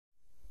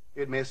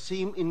It may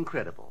seem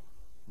incredible,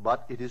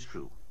 but it is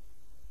true.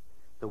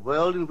 The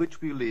world in which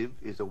we live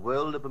is a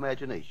world of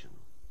imagination.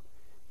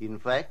 In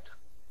fact,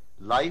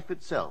 life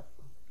itself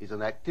is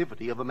an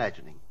activity of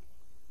imagining.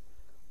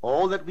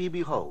 All that we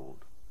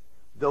behold,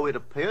 though it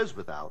appears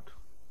without,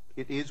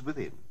 it is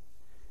within,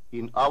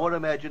 in our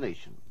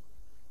imagination,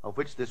 of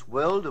which this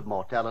world of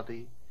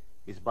mortality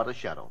is but a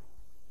shadow.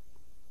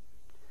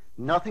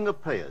 Nothing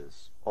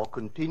appears or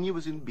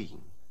continues in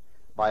being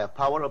by a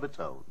power of its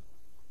own.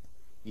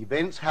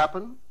 Events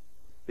happen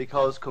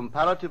because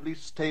comparatively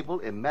stable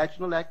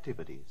imaginal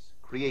activities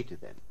created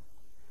them,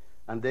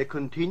 and they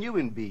continue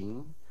in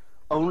being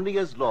only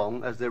as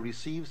long as they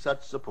receive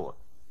such support.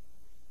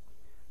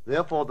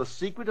 Therefore, the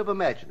secret of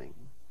imagining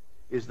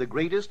is the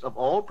greatest of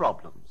all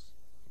problems,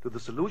 to the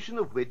solution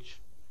of which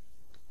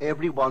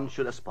everyone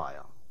should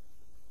aspire.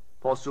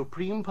 For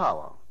supreme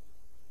power,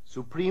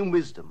 supreme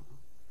wisdom,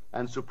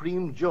 and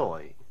supreme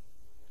joy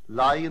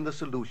lie in the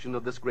solution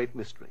of this great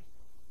mystery.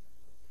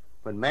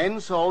 When man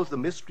solves the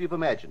mystery of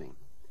imagining,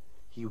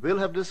 he will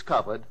have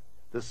discovered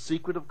the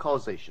secret of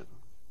causation,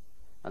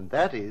 and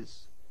that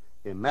is,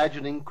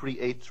 imagining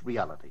creates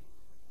reality.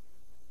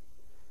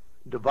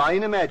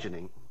 Divine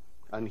imagining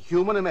and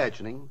human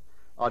imagining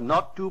are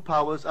not two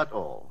powers at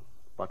all,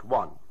 but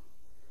one.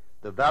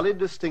 The valid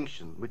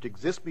distinction which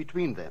exists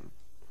between them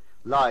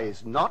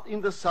lies not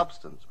in the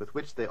substance with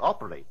which they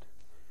operate,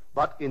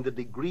 but in the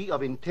degree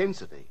of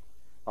intensity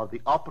of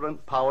the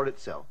operant power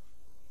itself.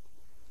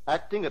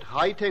 Acting at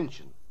high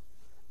tension,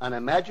 an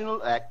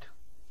imaginal act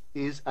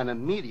is an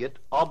immediate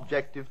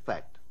objective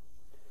fact.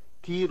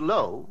 Keyed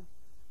low,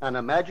 an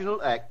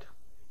imaginal act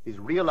is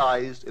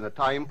realized in a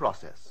time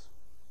process.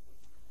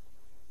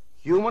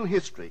 Human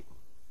history,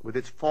 with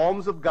its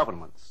forms of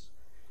governments,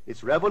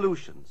 its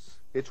revolutions,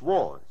 its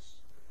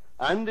wars,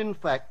 and in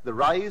fact the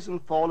rise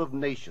and fall of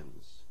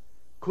nations,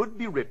 could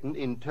be written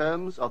in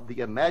terms of the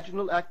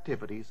imaginal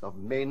activities of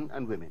men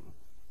and women.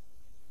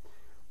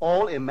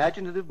 All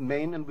imaginative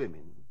men and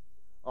women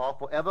are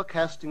forever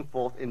casting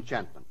forth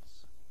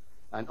enchantments,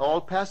 and all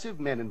passive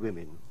men and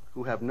women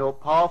who have no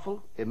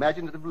powerful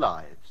imaginative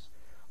lives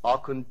are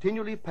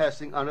continually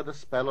passing under the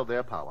spell of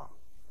their power.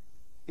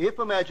 If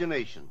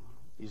imagination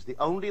is the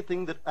only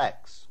thing that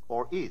acts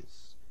or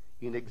is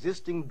in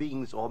existing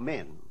beings or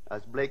men,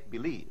 as Blake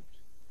believed,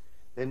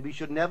 then we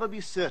should never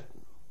be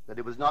certain that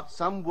it was not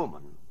some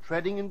woman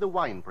treading in the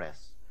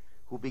winepress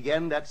who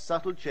began that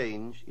subtle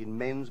change in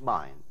men's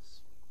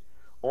minds,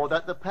 or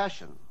that the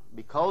passion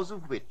because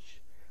of which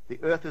the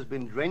earth has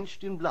been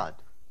drenched in blood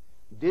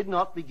did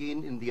not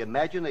begin in the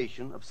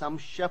imagination of some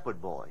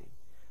shepherd boy,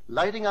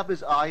 lighting up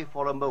his eye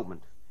for a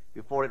moment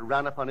before it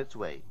ran upon its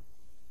way.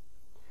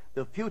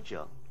 The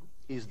future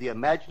is the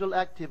imaginal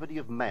activity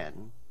of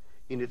man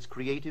in its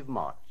creative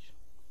march.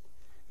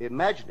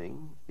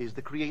 Imagining is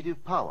the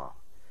creative power,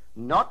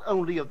 not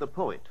only of the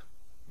poet,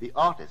 the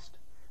artist,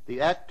 the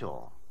actor,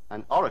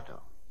 and orator,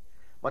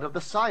 but of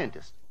the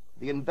scientist,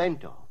 the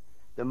inventor,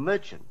 the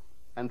merchant,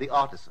 and the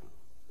artisan.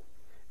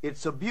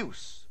 Its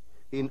abuse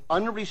in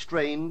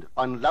unrestrained,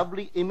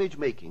 unlovely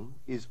image-making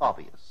is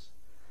obvious,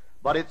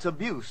 but its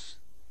abuse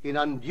in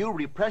undue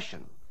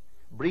repression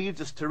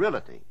breeds a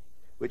sterility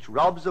which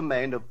robs a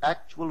man of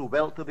actual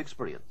wealth of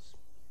experience.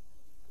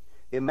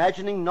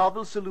 Imagining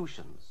novel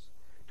solutions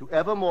to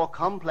ever more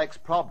complex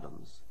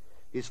problems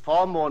is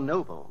far more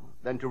noble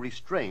than to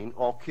restrain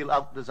or kill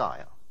out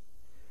desire.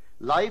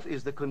 Life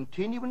is the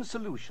continuing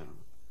solution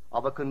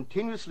of a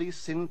continuously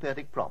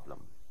synthetic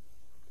problem.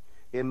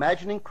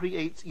 Imagining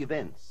creates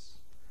events.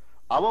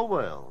 Our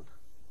world,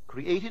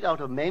 created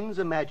out of men's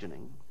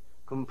imagining,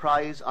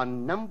 comprise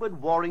unnumbered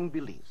warring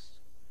beliefs.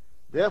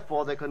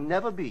 Therefore, there can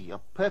never be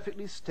a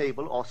perfectly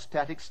stable or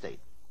static state.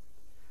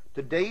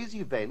 Today's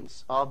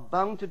events are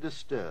bound to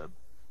disturb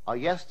our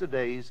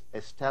yesterday's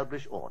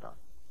established order.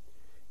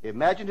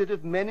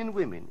 Imaginative men and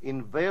women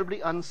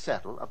invariably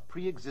unsettle a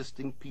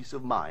pre-existing peace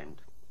of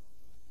mind.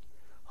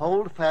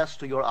 Hold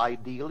fast to your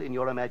ideal in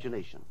your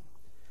imagination.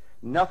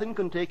 Nothing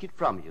can take it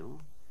from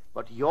you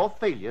but your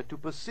failure to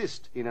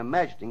persist in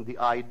imagining the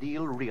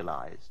ideal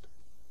realized.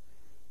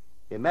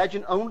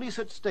 Imagine only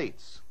such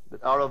states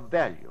that are of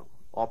value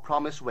or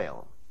promise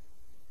well.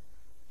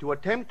 To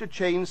attempt to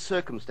change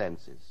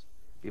circumstances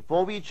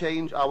before we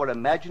change our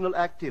imaginal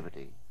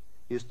activity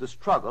is the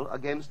struggle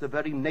against the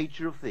very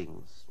nature of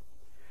things.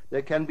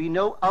 There can be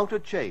no outer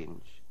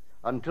change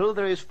until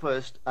there is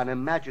first an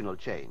imaginal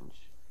change.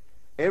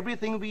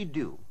 Everything we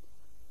do,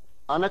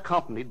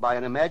 unaccompanied by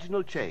an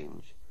imaginal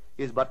change,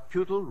 is but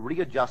futile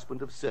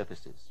readjustment of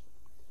surfaces.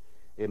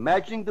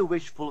 Imagining the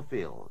wish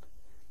fulfilled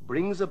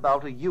brings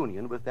about a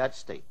union with that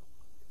state,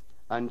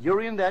 and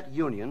during that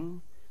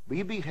union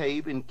we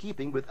behave in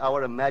keeping with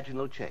our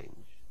imaginal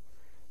change.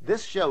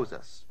 This shows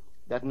us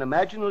that an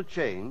imaginal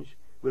change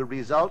will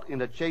result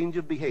in a change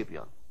of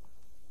behavior.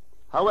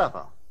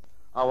 However,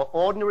 our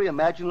ordinary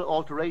imaginal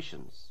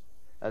alterations,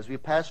 as we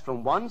pass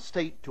from one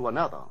state to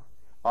another,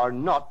 are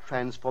not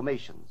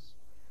transformations,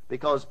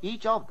 because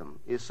each of them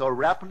is so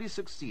rapidly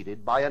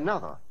succeeded by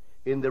another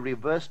in the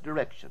reverse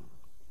direction.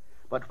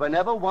 But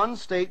whenever one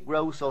state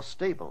grows so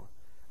stable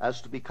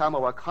as to become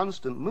our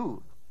constant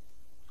mood,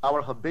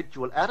 our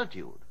habitual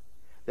attitude,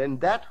 then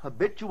that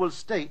habitual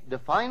state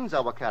defines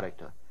our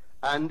character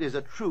and is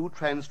a true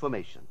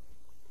transformation.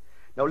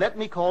 Now let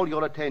me call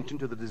your attention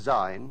to the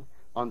design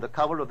on the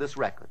cover of this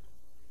record.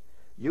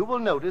 You will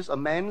notice a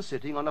man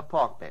sitting on a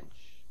park bench,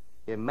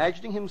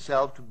 imagining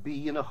himself to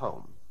be in a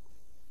home.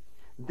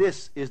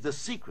 This is the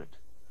secret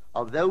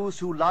of those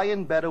who lie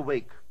in bed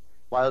awake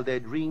while they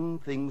dream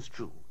things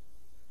true.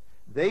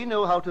 They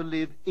know how to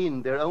live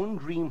in their own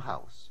dream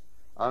house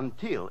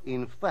until,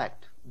 in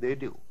fact, they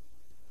do.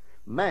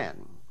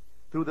 Man,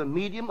 through the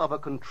medium of a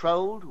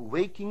controlled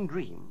waking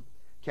dream,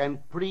 can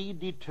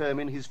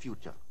predetermine his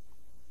future.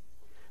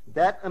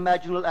 That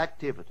imaginal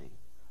activity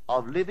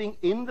of living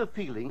in the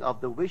feeling of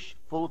the wish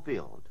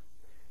fulfilled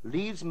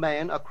leads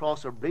man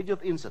across a bridge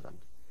of incident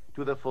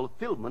to the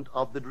fulfillment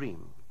of the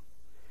dream.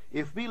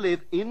 If we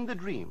live in the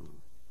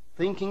dream,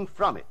 thinking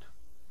from it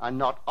and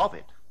not of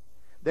it,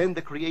 then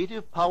the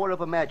creative power of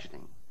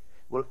imagining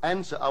will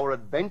answer our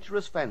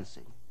adventurous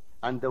fancy,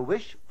 and the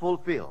wish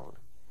fulfilled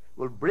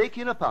will break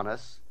in upon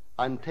us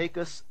and take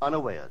us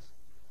unawares.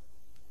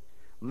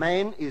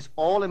 Man is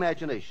all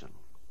imagination.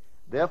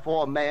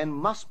 Therefore, a man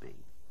must be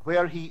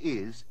where he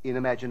is in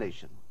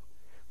imagination,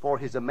 for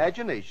his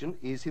imagination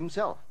is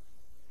himself.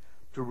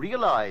 To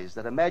realize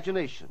that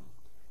imagination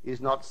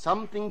is not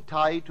something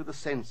tied to the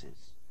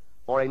senses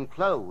or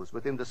enclosed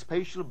within the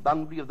spatial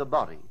boundary of the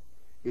body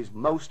is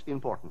most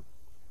important.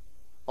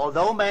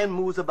 Although man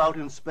moves about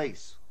in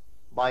space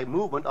by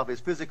movement of his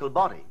physical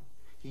body,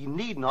 he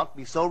need not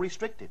be so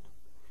restricted.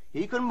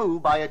 He can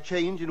move by a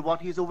change in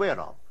what he is aware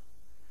of.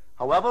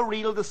 However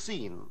real the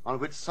scene on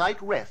which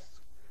sight rests,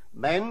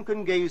 man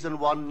can gaze on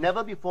one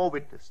never before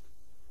witnessed.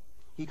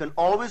 He can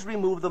always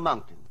remove the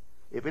mountain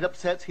if it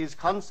upsets his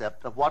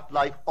concept of what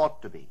life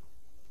ought to be.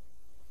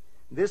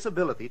 This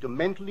ability to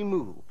mentally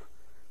move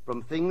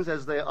from things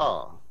as they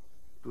are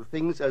to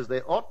things as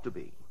they ought to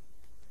be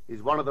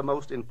is one of the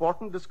most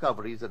important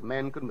discoveries that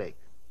man can make.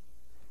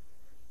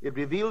 It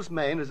reveals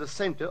man as a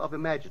center of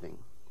imagining,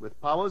 with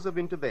powers of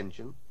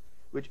intervention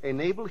which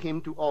enable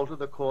him to alter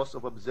the course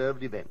of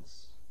observed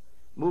events,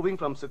 moving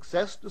from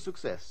success to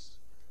success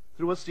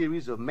through a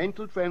series of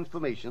mental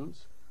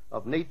transformations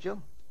of nature,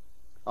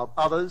 of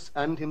others,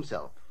 and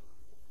himself.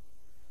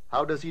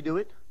 How does he do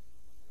it?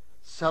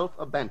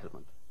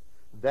 Self-abandonment.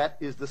 That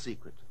is the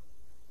secret.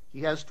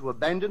 He has to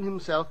abandon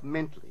himself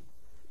mentally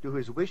to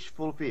his wish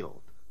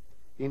fulfilled,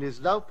 in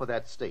his love for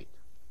that state,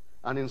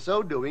 and in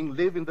so doing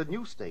live in the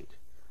new state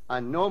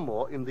and no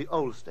more in the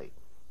old state.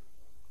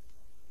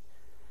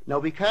 Now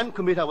we can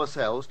commit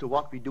ourselves to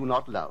what we do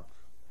not love.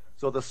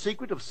 So the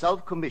secret of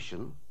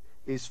self-commission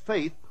is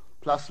faith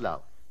plus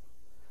love.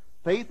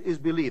 Faith is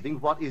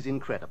believing what is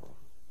incredible.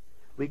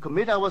 We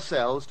commit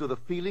ourselves to the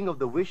feeling of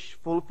the wish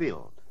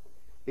fulfilled,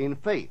 in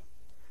faith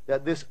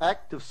that this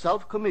act of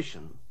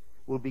self-commission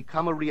will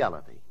become a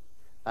reality,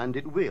 and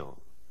it will,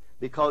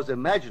 because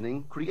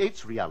imagining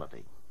creates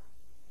reality.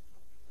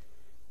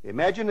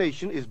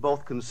 Imagination is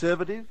both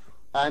conservative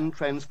and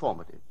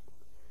transformative.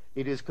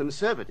 It is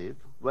conservative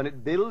when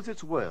it builds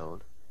its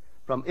world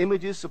from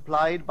images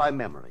supplied by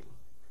memory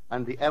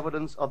and the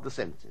evidence of the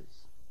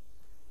senses.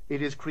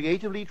 It is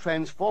creatively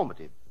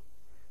transformative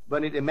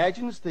when it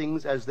imagines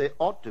things as they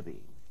ought to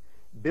be,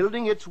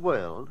 building its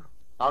world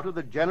out of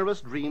the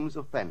generous dreams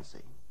of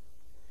fancy.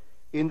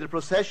 In the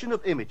procession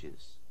of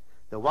images,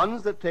 the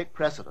ones that take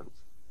precedence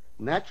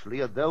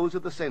naturally are those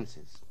of the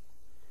senses.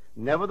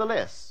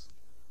 Nevertheless,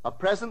 a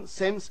present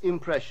sense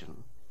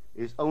impression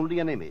is only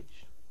an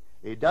image.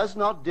 It does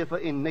not differ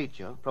in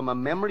nature from a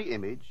memory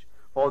image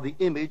or the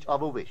image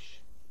of a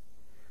wish.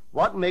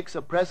 What makes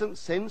a present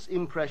sense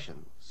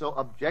impression so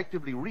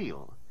objectively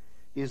real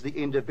is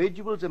the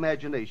individual's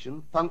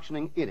imagination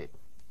functioning in it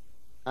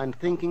and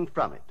thinking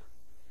from it,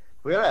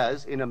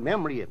 whereas in a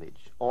memory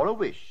image or a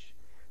wish,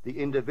 the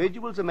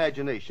individual's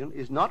imagination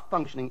is not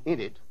functioning in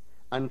it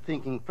and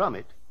thinking from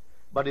it,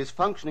 but is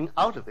functioning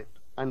out of it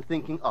and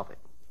thinking of it.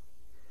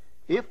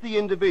 If the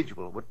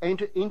individual would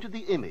enter into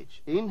the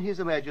image in his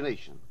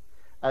imagination,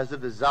 as the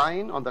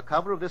design on the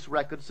cover of this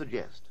record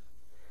suggests,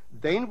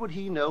 then would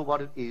he know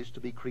what it is to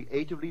be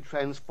creatively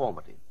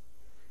transformative.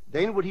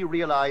 Then would he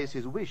realize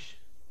his wish,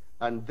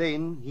 and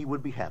then he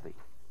would be happy.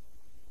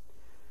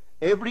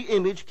 Every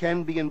image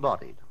can be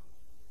embodied,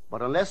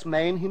 but unless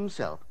man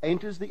himself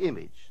enters the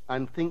image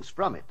and thinks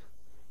from it,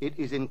 it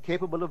is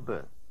incapable of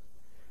birth.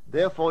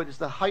 Therefore, it is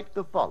the height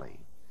of folly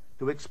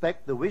to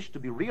expect the wish to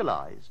be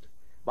realized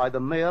by the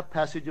mere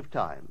passage of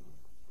time.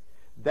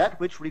 That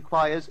which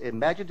requires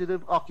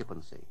imaginative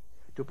occupancy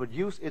to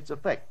produce its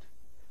effect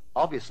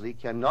obviously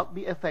cannot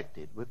be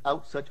effected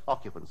without such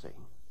occupancy.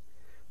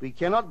 We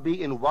cannot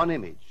be in one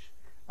image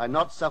and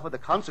not suffer the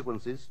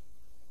consequences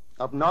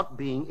of not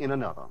being in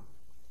another.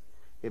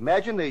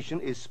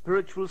 Imagination is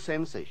spiritual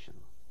sensation.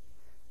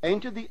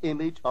 Enter the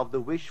image of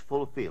the wish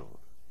fulfilled,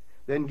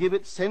 then give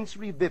it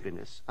sensory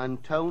vividness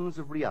and tones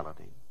of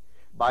reality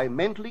by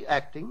mentally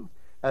acting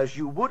as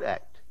you would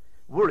act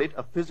were it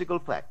a physical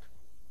fact.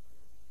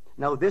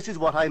 Now, this is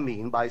what I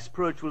mean by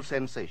spiritual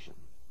sensation.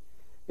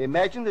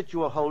 Imagine that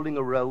you are holding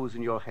a rose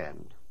in your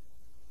hand.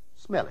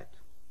 Smell it.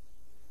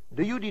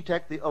 Do you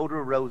detect the odor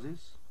of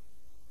roses?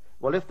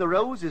 Well, if the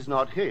rose is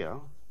not here,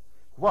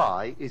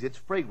 why is its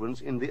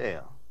fragrance in the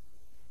air?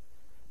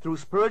 Through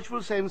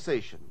spiritual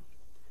sensation,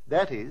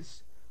 that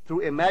is,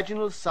 through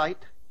imaginal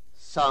sight,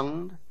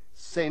 sound,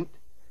 scent,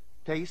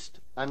 taste,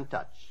 and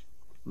touch,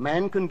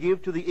 man can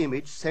give to the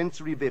image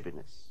sensory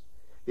vividness.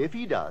 If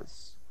he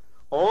does,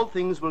 all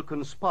things will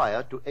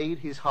conspire to aid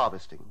his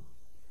harvesting.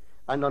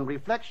 And on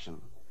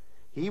reflection,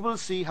 he will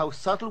see how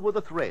subtle were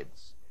the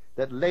threads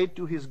that led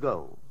to his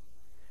goal.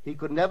 He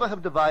could never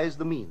have devised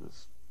the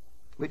means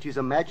which his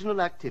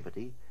imaginal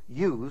activity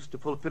used to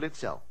fulfill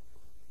itself.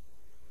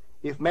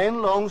 If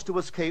man longs to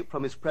escape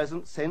from his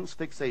present sense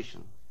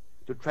fixation,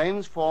 to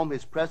transform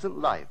his present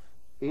life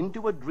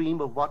into a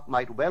dream of what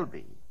might well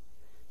be,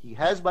 he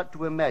has but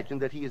to imagine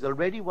that he is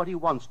already what he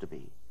wants to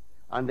be,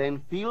 and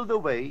then feel the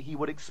way he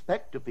would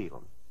expect to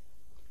feel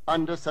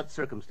under such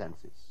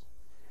circumstances.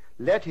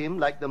 Let him,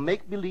 like the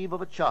make-believe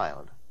of a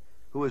child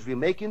who is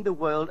remaking the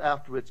world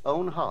after its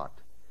own heart,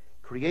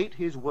 create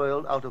his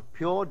world out of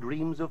pure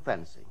dreams of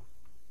fancy.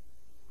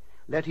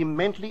 Let him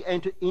mentally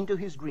enter into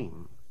his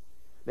dream.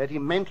 Let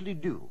him mentally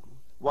do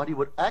what he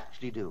would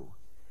actually do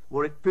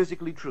were it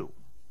physically true.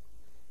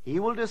 He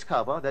will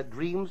discover that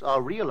dreams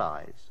are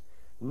realized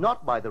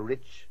not by the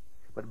rich,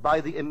 but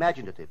by the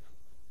imaginative.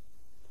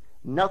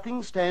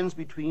 Nothing stands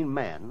between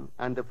man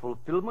and the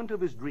fulfillment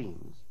of his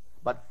dreams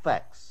but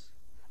facts,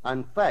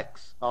 and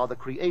facts are the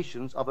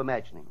creations of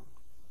imagining.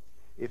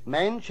 If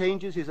man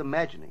changes his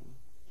imagining,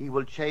 he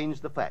will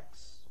change the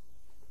facts.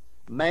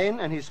 Man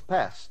and his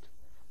past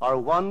are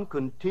one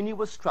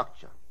continuous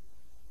structure.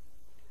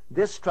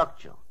 This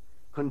structure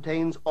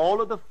contains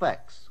all of the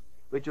facts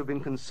which have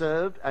been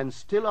conserved and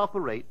still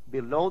operate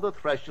below the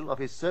threshold of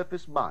his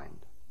surface mind.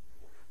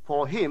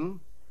 For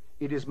him,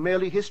 it is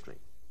merely history.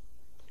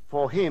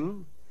 For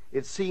him,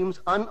 it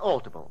seems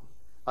unalterable,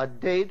 a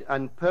dead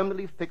and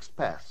permanently fixed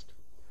past.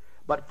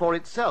 But for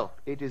itself,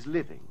 it is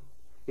living.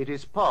 It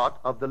is part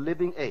of the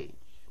living age.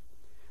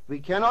 We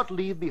cannot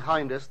leave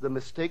behind us the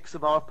mistakes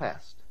of our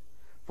past,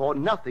 for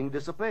nothing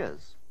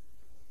disappears.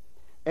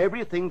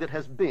 Everything that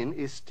has been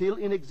is still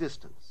in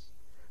existence.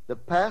 The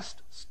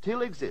past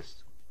still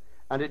exists,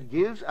 and it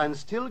gives and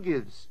still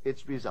gives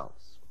its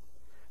results.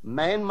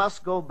 Man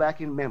must go back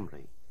in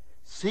memory,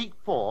 seek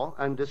for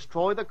and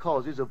destroy the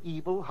causes of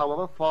evil,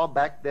 however far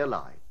back they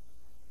lie.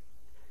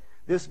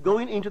 This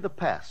going into the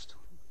past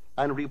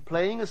and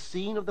replaying a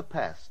scene of the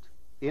past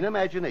in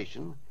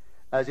imagination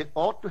as it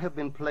ought to have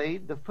been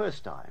played the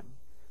first time,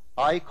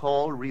 I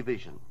call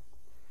revision.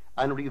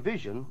 And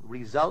revision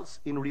results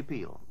in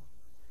repeal.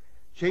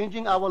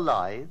 Changing our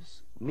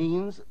lives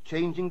means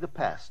changing the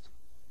past.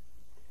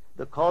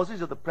 The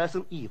causes of the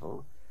present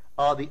evil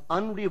are the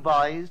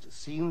unrevised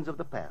scenes of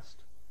the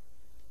past.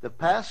 The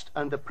past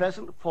and the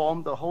present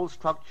form the whole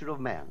structure of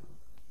man.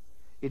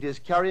 It is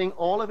carrying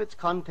all of its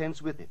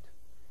contents with it.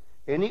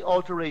 Any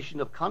alteration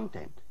of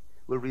content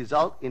will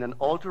result in an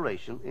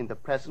alteration in the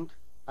present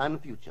and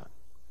future.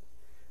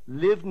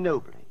 Live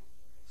nobly,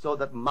 so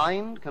that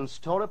mind can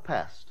store a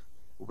past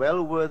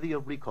well worthy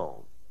of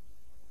recall.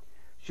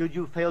 Should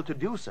you fail to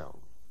do so,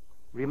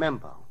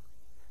 remember,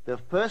 the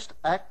first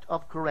act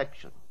of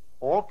correction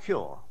or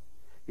cure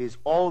is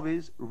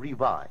always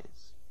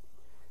revise.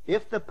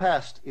 If the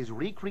past is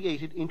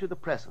recreated into the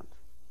present,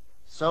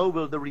 so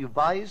will the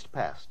revised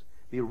past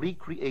be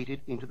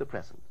recreated into the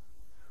present.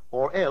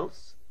 Or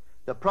else,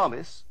 the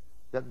promise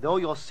that though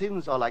your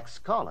sins are like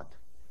scarlet,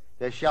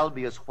 they shall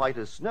be as white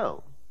as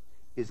snow,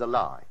 is a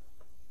lie.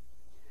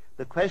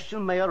 The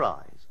question may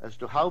arise as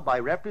to how, by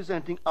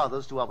representing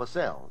others to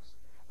ourselves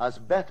as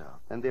better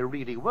than they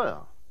really were,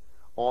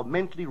 or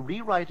mentally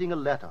rewriting a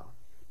letter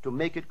to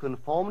make it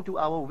conform to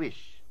our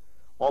wish,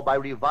 or by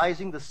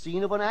revising the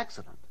scene of an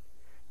accident,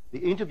 the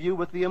interview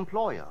with the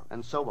employer,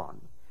 and so on,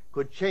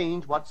 could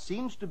change what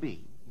seems to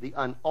be the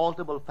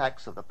unalterable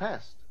facts of the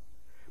past.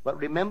 But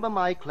remember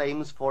my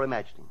claims for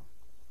imagining.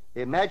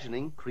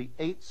 Imagining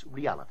creates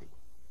reality.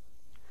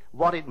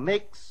 What it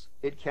makes,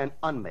 it can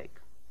unmake.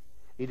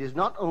 It is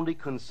not only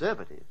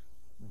conservative,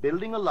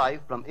 building a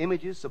life from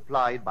images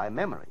supplied by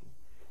memory,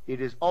 it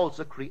is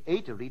also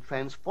creatively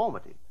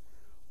transformative,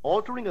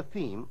 altering a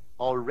theme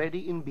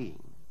already in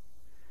being.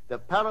 The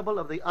parable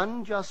of the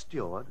unjust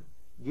steward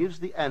gives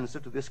the answer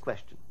to this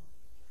question.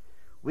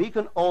 We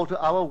can alter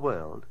our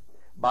world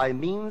by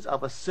means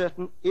of a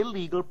certain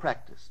illegal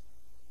practice,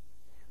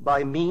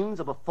 by means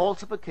of a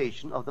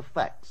falsification of the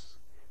facts,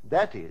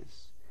 that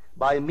is,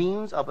 by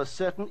means of a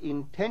certain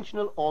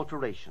intentional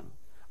alteration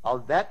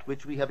of that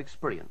which we have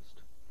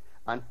experienced,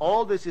 and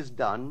all this is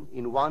done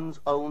in one's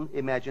own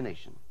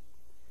imagination.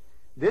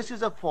 This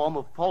is a form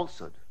of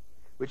falsehood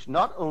which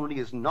not only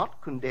is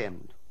not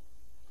condemned,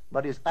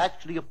 but is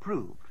actually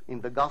approved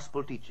in the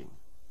gospel teaching.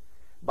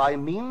 By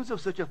means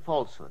of such a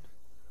falsehood,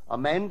 a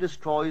man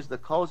destroys the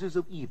causes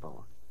of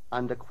evil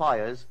and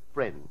acquires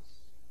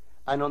friends,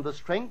 and on the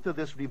strength of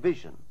this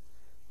revision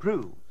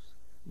proves,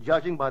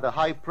 judging by the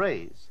high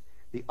praise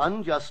the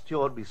unjust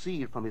steward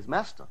received from his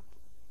master,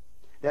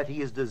 that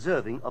he is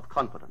deserving of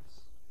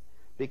confidence.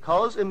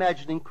 Because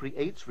imagining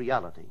creates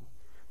reality,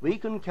 we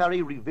can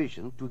carry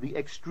revision to the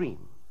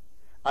extreme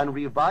and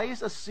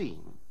revise a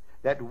scene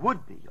that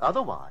would be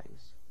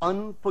otherwise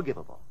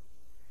unforgivable.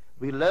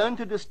 We learn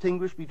to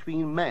distinguish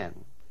between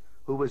man,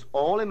 who is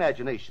all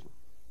imagination,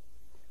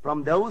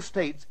 from those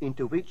states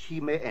into which he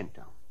may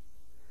enter.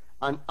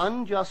 An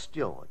unjust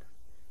steward,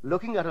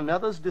 looking at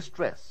another's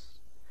distress,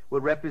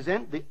 will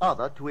represent the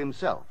other to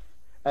himself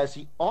as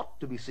he ought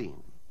to be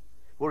seen.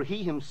 Were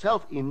he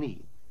himself in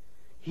need,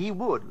 he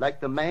would, like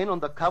the man on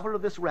the cover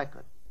of this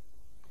record,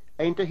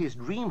 enter his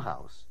dream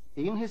house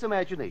in his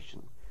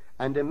imagination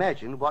and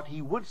imagine what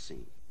he would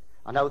see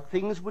and how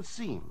things would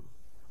seem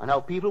and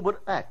how people would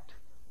act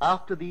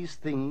after these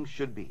things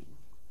should be.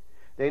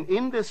 Then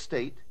in this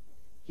state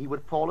he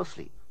would fall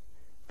asleep,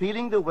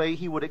 feeling the way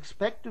he would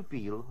expect to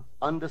feel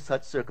under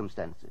such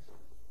circumstances.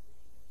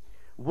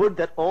 Would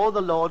that all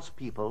the Lord's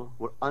people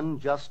were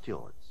unjust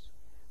stewards,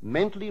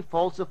 mentally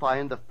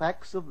falsifying the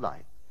facts of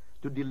life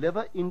to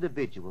deliver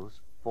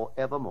individuals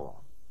forevermore.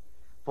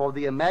 For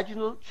the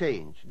imaginal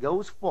change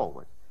goes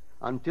forward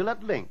until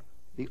at length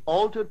the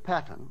altered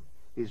pattern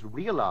is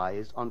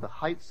realized on the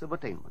heights of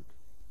attainment.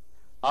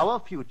 Our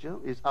future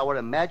is our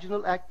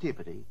imaginal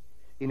activity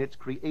in its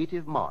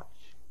creative march.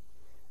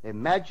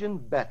 Imagine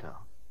better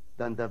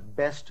than the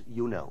best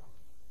you know.